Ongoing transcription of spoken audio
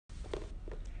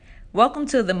Welcome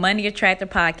to the Money Attractor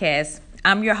Podcast.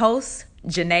 I'm your host,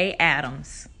 Janae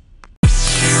Adams.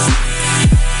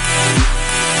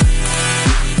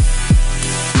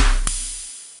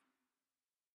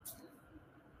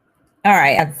 All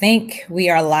right, I think we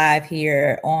are live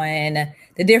here on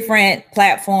the different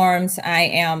platforms. I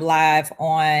am live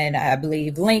on, I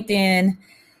believe, LinkedIn,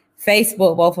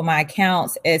 Facebook, both of my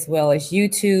accounts, as well as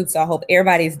YouTube. So I hope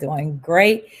everybody's doing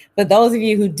great. For those of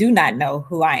you who do not know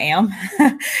who I am,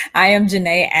 I am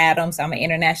Janae Adams. I'm an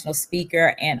international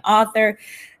speaker and author.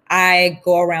 I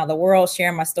go around the world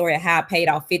sharing my story of how I paid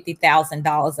off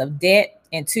 $50,000 of debt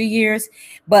in 2 years.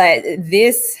 But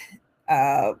this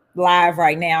live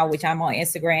right now, which I'm on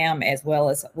Instagram as well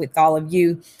as with all of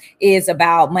you, is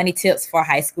about money tips for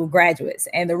high school graduates.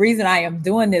 And the reason I am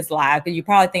doing this live, because you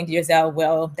probably think to yourself,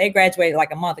 well, they graduated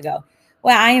like a month ago.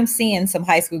 Well, I am seeing some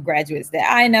high school graduates that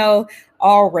I know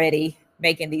already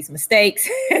making these mistakes.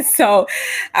 So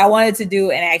I wanted to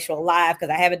do an actual live because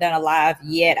I haven't done a live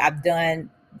yet. I've done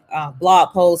blog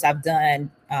posts. I've done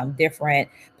different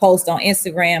posts on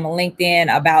Instagram and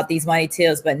LinkedIn about these money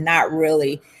tips, but not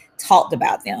really talked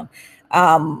about them.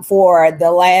 I've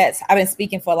been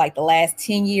speaking for like the last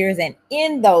 10 years. And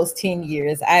in those 10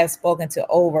 years, I have spoken to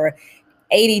over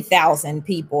 80,000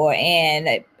 people.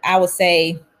 And I would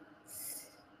say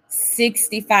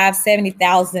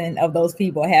 70,000 of those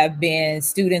people have been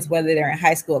students, whether they're in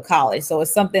high school or college. So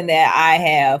it's something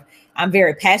that I'm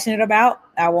very passionate about.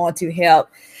 I want to help,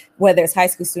 whether it's high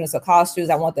school students or college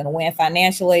students. I want them to win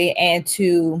financially and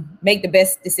to make the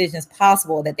best decisions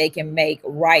possible that they can make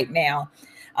right now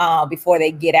before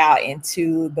they get out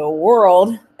into the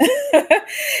world.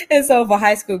 And so for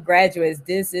high school graduates,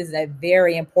 this is a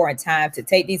very important time to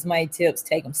take these money tips,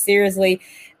 take them seriously,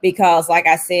 because like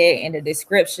I said in the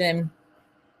description,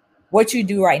 what you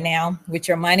do right now with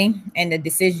your money and the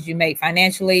decisions you make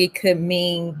financially could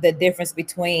mean the difference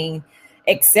between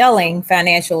excelling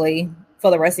financially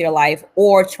for the rest of your life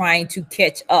or trying to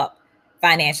catch up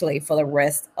financially for the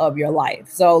rest of your life.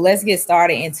 So let's get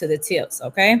started into the tips,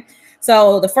 okay?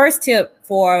 So the first tip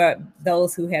for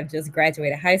those who have just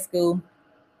graduated high school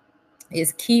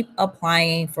is keep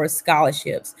applying for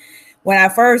scholarships. When I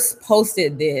first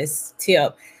posted this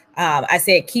tip, I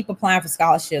said keep applying for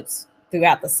scholarships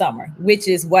throughout the summer, which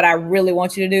is what I really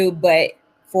want you to do. But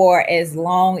for as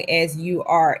long as you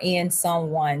are in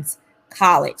someone's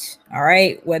college, all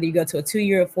right, whether you go to a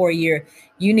 2-year or 4-year,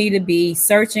 you need to be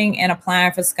searching and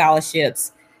applying for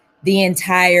scholarships the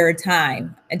entire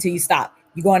time until you stop.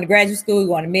 You're going to graduate school, you're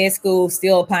going to med school,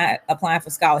 still applying for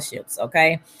scholarships,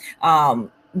 okay?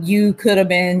 You could have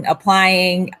been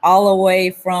applying all the way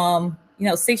from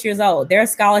 6 years old. There are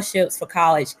scholarships for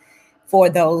college for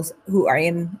those who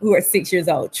are 6 years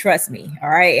old. Trust me. All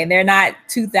right. And they're not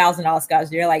 $2,000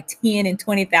 scholarships. They're like $10,000 and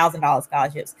 $20,000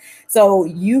 scholarships. So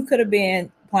you could have been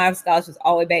applying for scholarships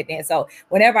all the way back then. So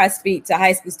whenever I speak to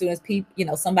high school students,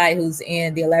 people, somebody who's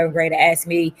in the 11th grade asks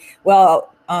me,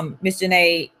 well, Miss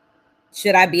Janae,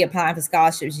 should I be applying for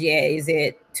scholarships? Yeah. Is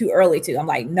it too early to? I'm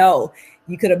like, no.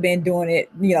 You could have been doing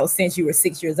it, since you were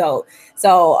 6 years old.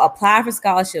 So apply for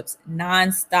scholarships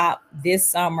nonstop this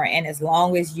summer and as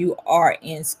long as you are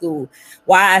in school.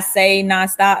 Why I say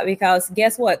nonstop? Because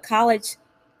guess what? College,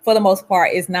 for the most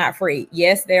part, is not free.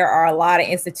 Yes, there are a lot of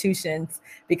institutions,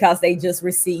 because they just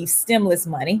received stimulus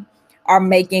money, are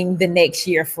making the next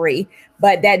year free.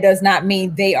 But that does not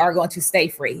mean they are going to stay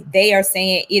free. They are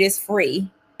saying it is free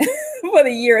for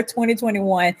the year of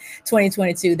 2021,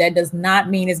 2022. That does not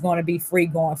mean it's going to be free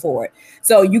going forward.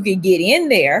 So you can get in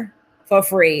there for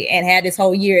free and have this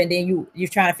whole year. And then you're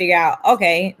trying to figure out,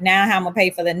 okay, now how I'm going to pay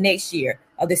for the next year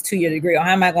of this 2-year degree, or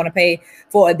how am I going to pay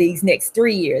for these next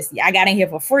 3 years? I got in here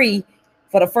for free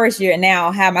for the first year. And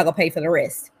now how am I going to pay for the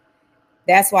rest?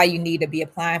 That's why you need to be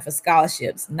applying for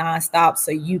scholarships nonstop. So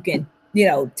you can,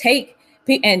 take,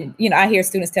 and, I hear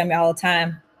students tell me all the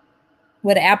time,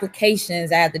 what the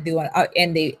applications I have to do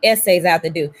and the essays I have to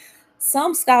do.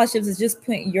 Some scholarships is just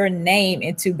putting your name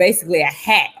into basically a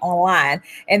hat online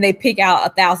and they pick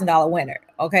out $1,000 winner.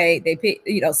 Okay. They pick,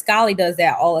 Scholly does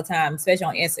that all the time, especially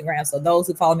on Instagram. So those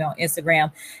who follow me on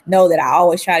Instagram know that I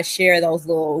always try to share those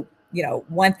little, $1,000,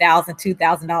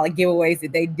 $2,000 giveaways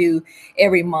that they do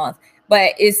every month.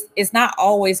 But it's not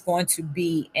always going to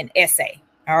be an essay.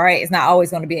 All right. It's not always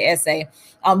going to be an essay.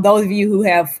 Those of you who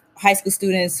have high school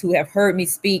students who have heard me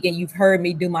speak and you've heard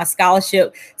me do my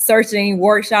scholarship searching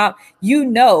workshop,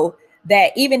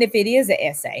 that even if it is an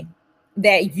essay,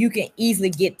 that you can easily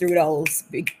get through those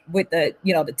with the,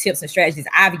 the tips and strategies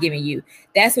I've given you.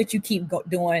 That's what you keep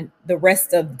doing the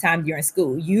rest of the time you're in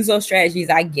school. Use those strategies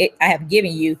I have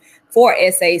given you for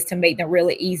essays to make them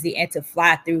really easy and to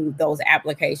fly through those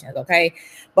applications. Okay.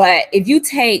 But if you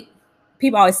take,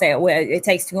 people always say, well, it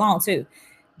takes too long too.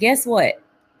 Guess what?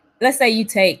 Let's say you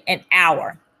take an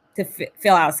hour to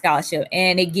fill out a scholarship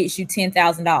and it gets you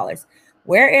 $10,000.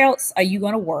 Where else are you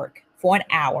going to work for an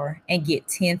hour and get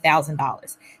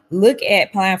 $10,000? Look at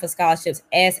applying for scholarships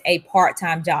as a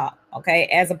part-time job. Okay.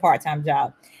 As a part-time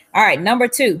job. All right. Number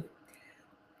 2,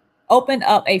 open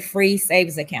up a free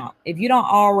savings account. If you don't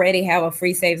already have a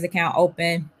free savings account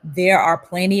open, there are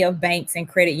plenty of banks and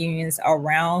credit unions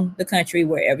around the country,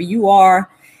 wherever you are,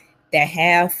 that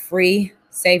have free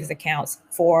savings accounts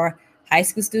for high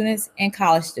school students and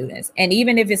college students. And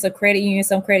even if it's a credit union,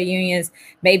 some credit unions,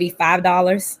 maybe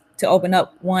 $5 to open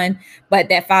up one, but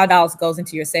that $5 goes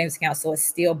into your savings account. So it's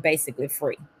still basically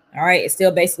free. All right. It's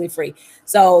still basically free.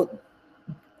 So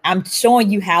I'm showing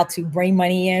you how to bring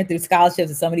money in through scholarships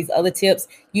and some of these other tips.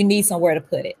 You need somewhere to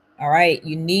put it. All right.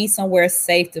 You need somewhere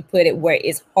safe to put it where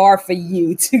it's hard for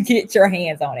you to get your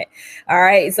hands on it. All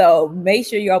right. So make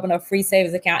sure you open a free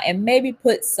savings account and maybe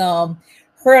put some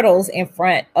hurdles in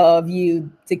front of you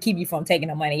to keep you from taking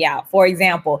the money out. For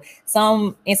example,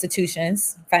 some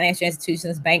institutions, financial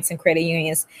institutions, banks and credit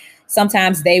unions,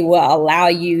 sometimes they will allow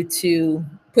you to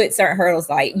put certain hurdles,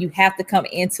 like you have to come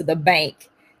into the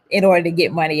bank in order to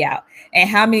get money out. And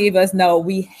how many of us know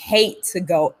we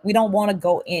don't want to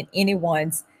go in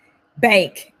anyone's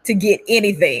bank to get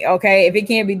anything. Okay. If it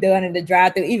can't be done in the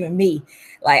drive-thru, even me,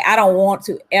 like I don't want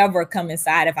to ever come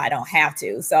inside if I don't have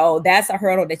to. So that's a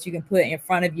hurdle that you can put in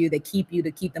front of you to keep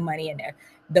the money in there.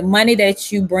 The money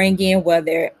that you bring in,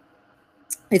 whether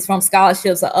it's from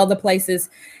scholarships or other places,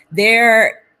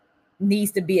 there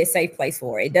needs to be a safe place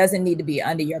for it. It doesn't need to be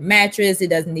under your mattress. It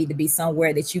doesn't need to be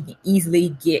somewhere that you can easily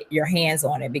get your hands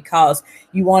on it, because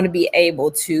you want to be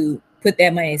able to put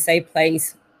that money in a safe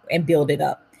place and build it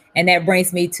up. And that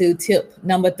brings me to tip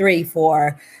number 3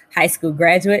 for high school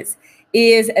graduates,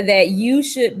 is that you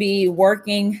should be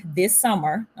working this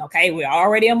summer. Okay, we're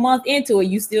already a month into it.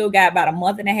 You still got about a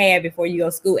month and a half before you go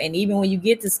to school. And even when you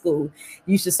get to school,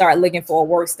 you should start looking for a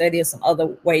work study or some other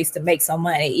ways to make some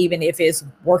money, even if it's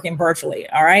working virtually.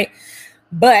 All right.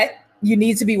 But you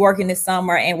need to be working this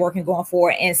summer and working going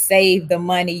forward and save the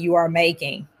money you are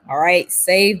making. All right.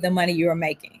 Save the money you are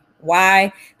making.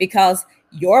 Why? Because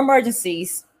your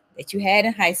emergencies that you had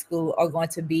in high school are going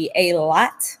to be a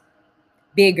lot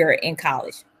bigger in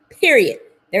college, period.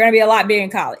 They're going to be a lot bigger in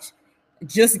college.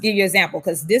 Just to give you an example,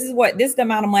 because this is the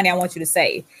amount of money I want you to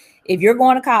save. If you're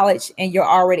going to college and you're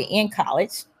already in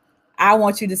college, I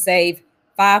want you to save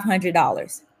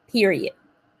 $500, period.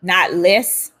 Not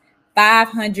less,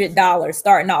 $500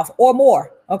 starting off or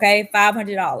more. Okay.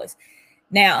 $500.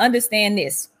 Now understand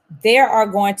this. There are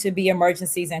going to be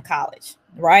emergencies in college,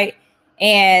 right?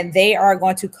 And they are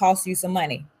going to cost you some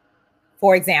money.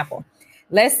 For example,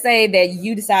 let's say that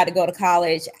you decide to go to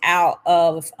college out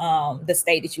of the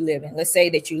state that you live in. Let's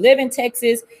say that you live in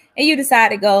Texas and you decide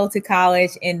to go to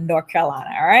college in North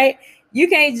Carolina. All right. You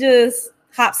can't just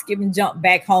hop, skip, and jump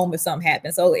back home if something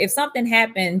happens. So if something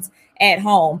happens at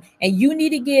home and you need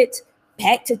to get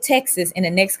back to Texas in the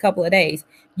next couple of days,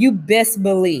 you best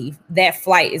believe that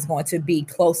flight is going to be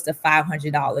close to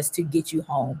 $500 to get you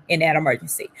home in that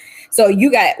emergency. So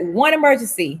you got one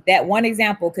emergency. That one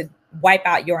example could wipe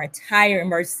out your entire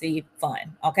emergency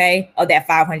fund, okay, of that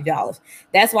 $500.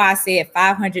 That's why I said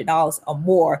 $500 or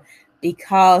more,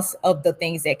 because of the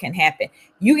things that can happen.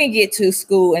 You can get to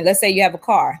school and let's say you have a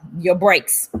car, your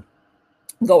brakes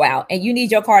go out and you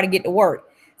need your car to get to work.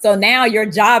 So now your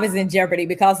job is in jeopardy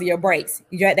because of your brakes.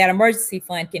 That emergency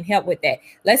fund can help with that.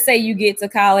 Let's say you get to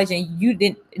college and you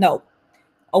didn't know,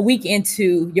 a week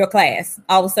into your class,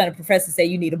 all of a sudden a professor say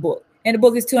you need a book and the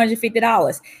book is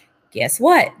 $250. Guess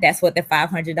what? That's what the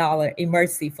 $500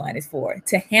 emergency fund is for,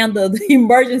 to handle the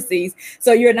emergencies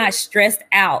so you're not stressed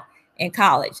out in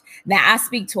college. Now, I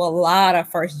speak to a lot of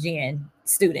first-gen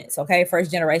students, okay?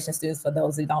 First-generation students, for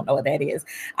those who don't know what that is.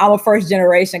 I'm a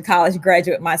first-generation college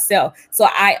graduate myself, so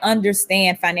I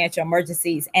understand financial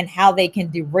emergencies and how they can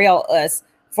derail us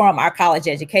from our college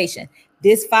education.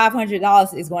 This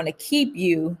 $500 is going to keep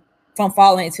you from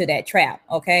falling into that trap,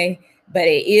 okay? But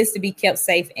it is to be kept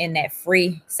safe in that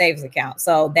free savings account.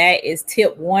 So that is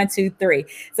tip 1, 2, 3.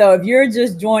 So if you're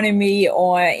just joining me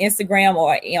on Instagram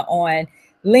or on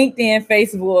LinkedIn,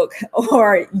 Facebook,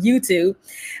 or YouTube,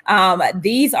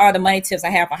 these are the money tips I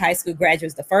have for high school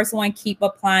graduates. The first one, keep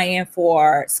applying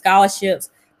for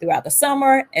scholarships throughout the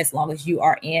summer as long as you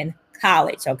are in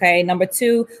college. Okay. Number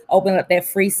 2, open up that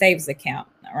free savings account.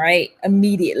 All right,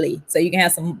 immediately, so you can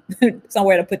have some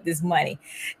somewhere to put this money.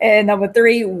 And number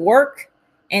 3, work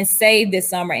and save this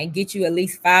summer and get you at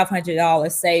least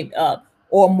 $500 saved up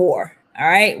or more. All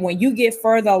right. When you get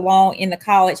further along in the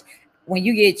college, when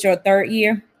you get your 3rd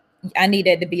year, I need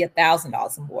that to be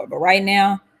 $1,000 or more. But right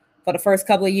now, for the first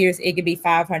couple of years, it could be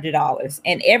 $500.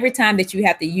 And every time that you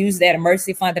have to use that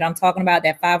emergency fund that I'm talking about,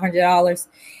 that $500,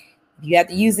 you have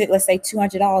to use it, let's say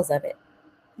 $200 of it,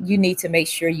 you need to make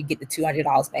sure you get the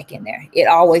 $200 back in there. It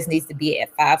always needs to be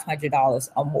at $500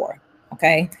 or more.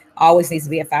 Okay. Always needs to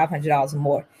be at $500 or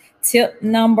more. Tip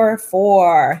number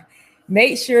 4,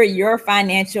 make sure your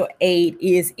financial aid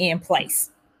is in place.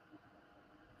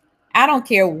 I don't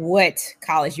care what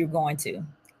college you're going to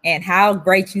and how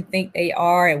great you think they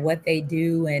are and what they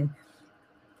do, and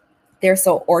they're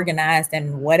so organized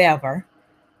and whatever.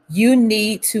 You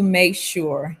need to make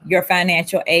sure your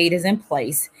financial aid is in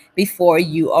place before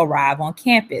you arrive on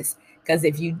campus. Because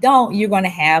if you don't, you're going to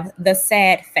have the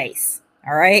sad face.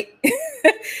 All right.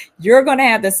 You're going to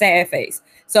have the sad face.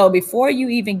 So before you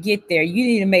even get there, you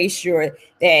need to make sure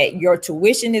that your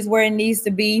tuition is where it needs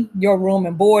to be, your room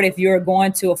and board. If you're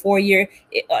going to a 4-year,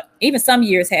 even some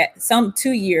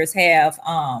 2 years have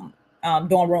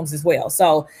dorm rooms as well.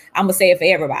 So I'm going to say it for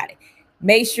everybody.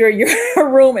 Make sure your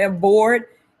room and board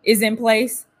is in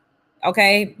place.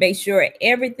 Okay. Make sure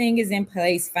everything is in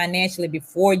place financially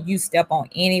before you step on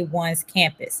anyone's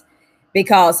campus,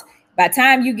 because by the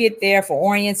time you get there for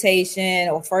orientation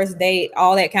or first date,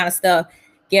 all that kind of stuff,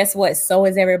 guess what? So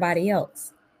is everybody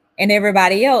else. And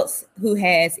everybody else who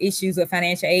has issues with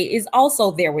financial aid is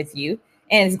also there with you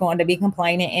and is going to be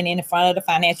complaining and in front of the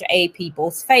financial aid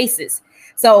people's faces.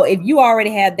 So if you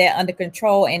already have that under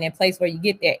control and in place where you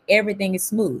get there, everything is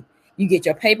smooth. You get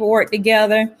your paperwork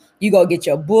together, you go get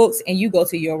your books, and you go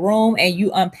to your room and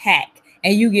you unpack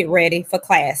and you get ready for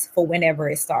class for whenever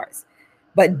it starts.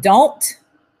 But don't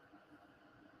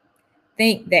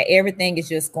think that everything is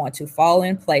just going to fall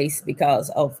in place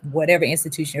because of whatever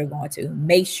institution you're going to.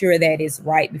 Make sure that it's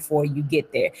right before you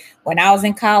get there. When I was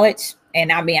in college,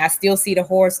 and I mean, I still see the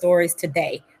horror stories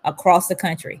today across the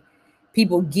country.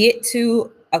 People get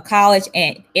to a college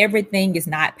and everything is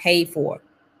not paid for.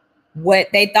 What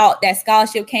they thought that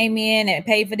scholarship came in and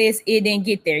paid for this, it didn't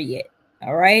get there yet.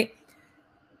 All right.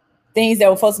 Things that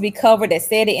were supposed to be covered that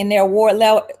said it in their award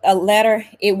letter,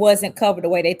 it wasn't covered the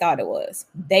way they thought it was.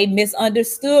 They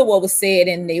misunderstood what was said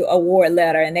in the award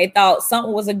letter and they thought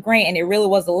something was a grant and it really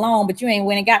was a loan, but you ain't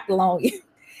went and got the loan.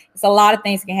 It's a lot of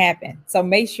things can happen. So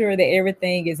make sure that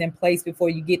everything is in place before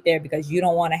you get there, because you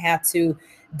don't want to have to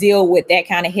deal with that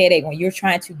kind of headache when you're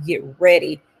trying to get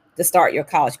ready to start your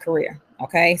college career.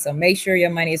 Okay, so make sure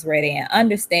your money is ready and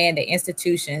understand that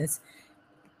institutions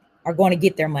are going to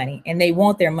get their money and they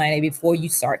want their money before you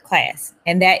start class.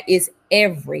 And that is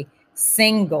every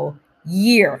single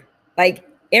year, like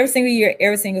every single year,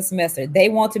 every single semester. They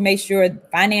want to make sure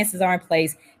finances are in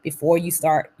place before you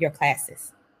start your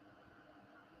classes.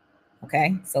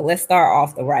 Okay, so let's start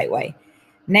off the right way.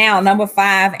 Now, number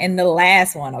 5 and the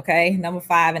last one. Okay, number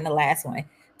 5 and the last one.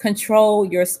 Control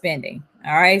your spending.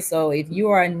 All right. So if you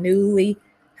are a newly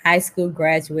high school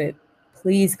graduate,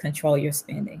 please control your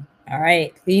spending. All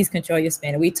right. Please control your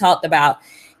spending. We talked about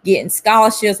getting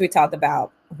scholarships. We talked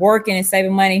about working and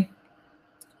saving money.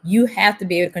 You have to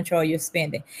be able to control your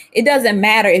spending. It doesn't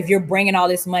matter if you're bringing all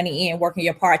this money in, working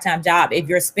your part-time job, if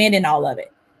you're spending all of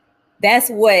it. That's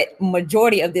what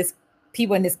majority of this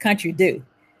people in this country do.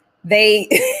 They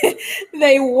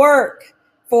work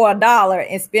for $1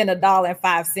 and spend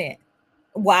 $1.05.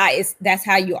 Why? That's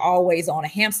how you're always on a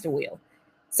hamster wheel.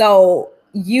 So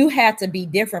you have to be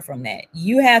different from that.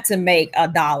 You have to make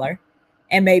 $1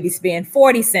 and maybe spend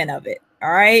 40 cents of it.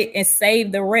 All right. And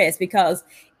save the rest, because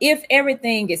if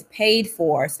everything is paid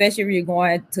for, especially if you're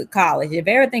going to college, if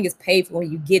everything is paid for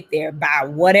when you get there by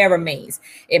whatever means,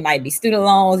 it might be student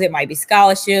loans, it might be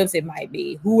scholarships, it might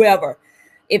be whoever.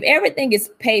 If everything is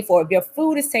paid for, if your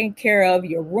food is taken care of,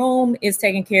 your room is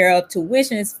taken care of,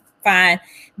 tuition is fine,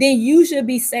 then you should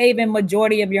be saving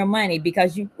majority of your money,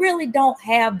 because you really don't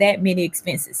have that many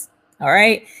expenses. All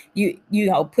right. You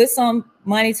know, put some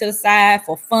money to the side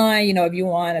for fun. You know, if you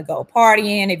want to go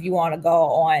partying, if you want to go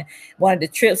on one of the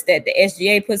trips that the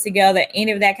SGA puts together,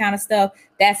 any of that kind of stuff,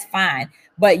 that's fine.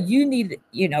 But you need,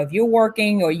 you know, if you're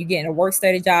working or you're getting a work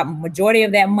study job, majority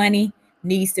of that money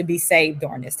needs to be saved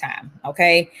during this time.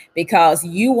 Okay. Because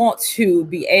you want to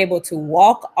be able to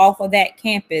walk off of that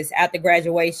campus after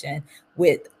graduation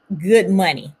with good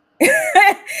money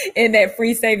in that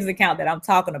free savings account that I'm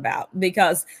talking about.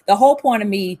 Because the whole point of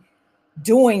me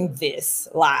doing this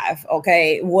live,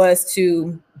 okay, was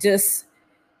to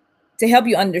help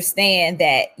you understand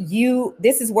that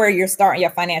this is where you're starting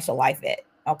your financial life at,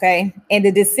 okay? And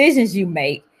the decisions you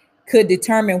make could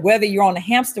determine whether you're on the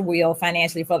hamster wheel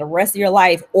financially for the rest of your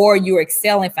life or you're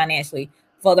excelling financially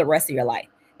for the rest of your life.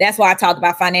 That's why I talked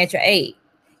about financial aid.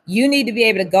 You need to be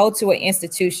able to go to an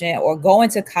institution or go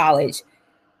into college,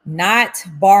 not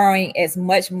borrowing as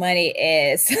much money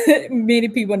as many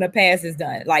people in the past has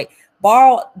done. Like,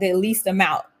 borrow the least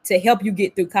amount to help you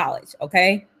get through college,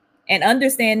 okay? And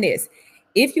understand this.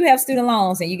 If you have student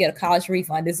loans and you get a college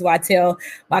refund, this is what I tell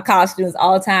my college students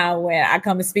all the time when I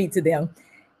come and speak to them.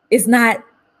 It's not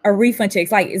a refund check.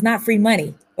 It's not free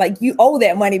money. Like, you owe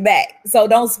that money back. So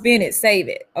don't spend it, save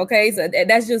it. Okay. So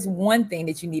that's just one thing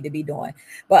that you need to be doing.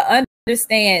 But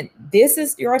understand, this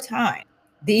is your time,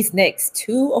 these next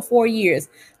 2 or 4 years,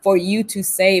 for you to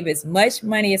save as much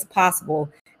money as possible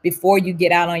before you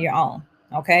get out on your own.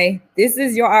 Okay. This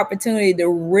is your opportunity to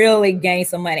really gain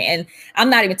some money. And I'm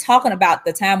not even talking about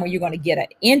the time when you're going to get an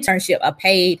internship, a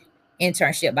paid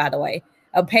internship, by the way,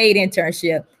 a paid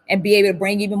internship, and be able to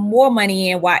bring even more money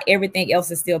in while everything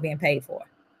else is still being paid for.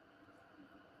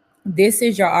 This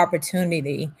is your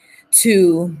opportunity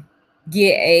to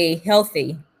get a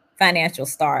healthy financial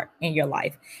start in your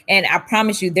life. And I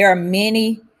promise you, there are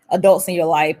many adults in your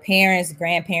life, parents,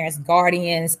 grandparents,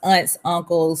 guardians, aunts,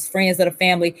 uncles, friends of the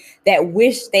family, that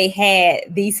wish they had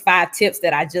these 5 tips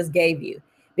that I just gave you,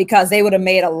 because they would have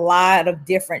made a lot of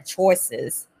different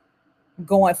choices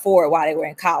going forward while they were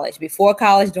in college, before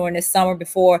college, during the summer,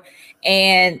 before,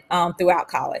 and throughout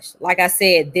college. Like I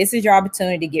said, this is your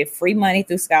opportunity to get free money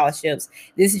through scholarships.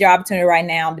 This is your opportunity right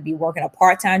now to be working a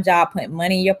part-time job, putting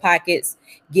money in your pockets,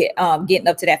 getting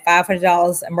up to that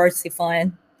 $500 emergency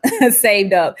fund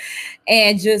saved up,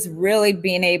 and just really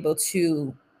being able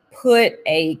to put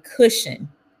a cushion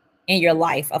in your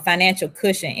life, a financial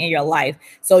cushion in your life,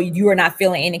 so you are not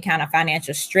feeling any kind of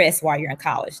financial stress while you're in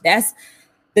college. That's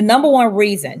the number one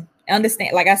reason.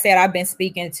 Understand, like I said, I've been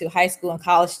speaking to high school and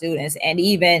college students and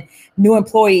even new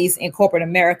employees in corporate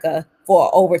America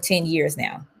for over 10 years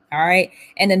now. All right.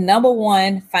 And the number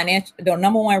one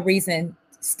reason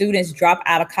students drop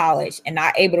out of college and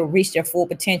not able to reach their full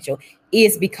potential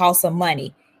is because of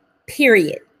money,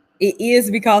 period. It is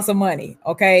because of money,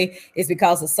 okay? It's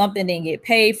because of something they didn't get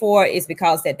paid for. It's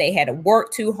because that they had to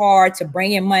work too hard to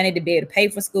bring in money to be able to pay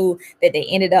for school, that they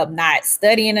ended up not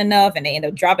studying enough and they ended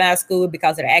up dropping out of school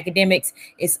because of their academics.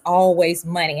 It's always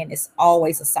money, and it's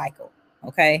always a cycle,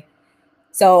 okay?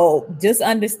 So just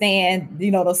understand,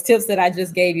 those tips that I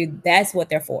just gave you, that's what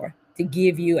they're for, to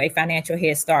give you a financial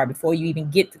head start before you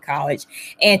even get to college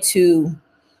and to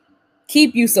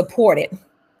keep you supported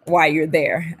while you're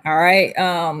there. All right.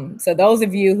 So those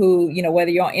of you who, whether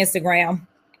you're on Instagram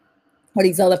or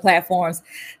these other platforms,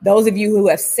 those of you who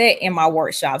have sat in my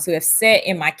workshops, who have sat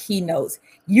in my keynotes,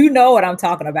 you know what I'm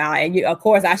talking about. And of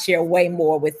course, I share way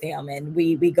more with them, and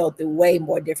we go through way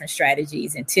more different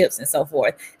strategies and tips and so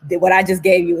forth. What I just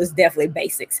gave you is definitely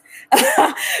basics.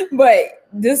 But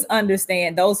just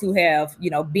understand, those who have,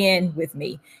 been with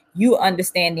me, you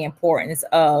understand the importance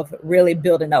of really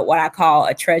building up what I call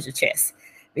a treasure chest,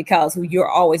 because you're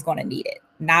always going to need it,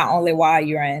 not only while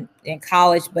you're in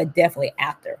college, but definitely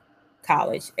after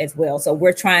college as well. So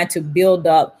we're trying to build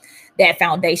up that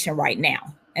foundation right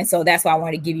now. And so that's why I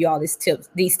want to give you all these tips.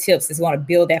 These tips is want to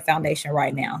build that foundation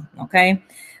right now. Okay.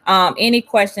 Any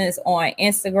questions on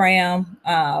Instagram?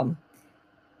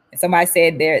 Somebody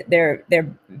said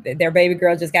their baby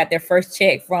girl just got their first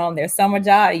check from their summer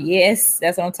job. Yes,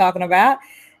 that's what I'm talking about.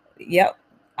 Yep.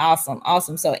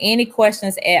 Awesome. So any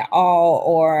questions at all,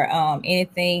 or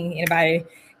anything, anybody?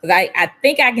 Because I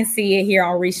think I can see it here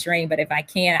on Restream, but if I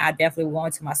can, I definitely will go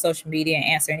into my social media and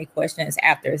answer any questions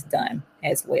after it's done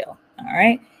as well. All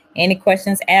right. Any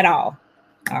questions at all?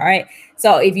 All right.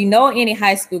 So if you know any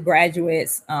high school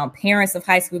graduates, parents of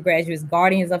high school graduates,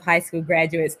 guardians of high school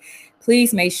graduates,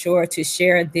 please make sure to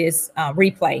share this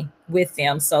replay with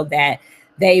them so that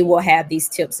they will have these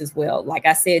tips as well. Like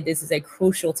I said, this is a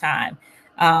crucial time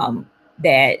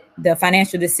that the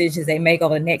financial decisions they make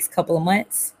over the next couple of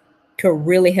months could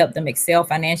really help them excel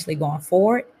financially going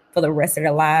forward for the rest of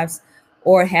their lives,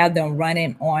 or have them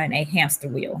running on a hamster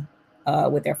wheel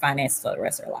with their finances for the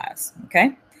rest of their lives.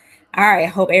 Okay. All right. I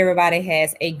hope everybody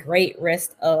has a great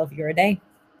rest of your day.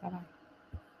 Bye-bye.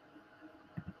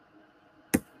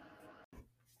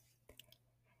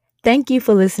 Thank you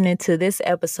for listening to this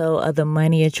episode of the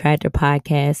Money Attractor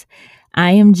Podcast.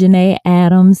 I am Janae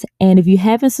Adams, and if you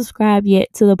haven't subscribed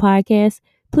yet to the podcast,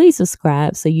 please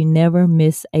subscribe so you never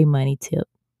miss a money tip.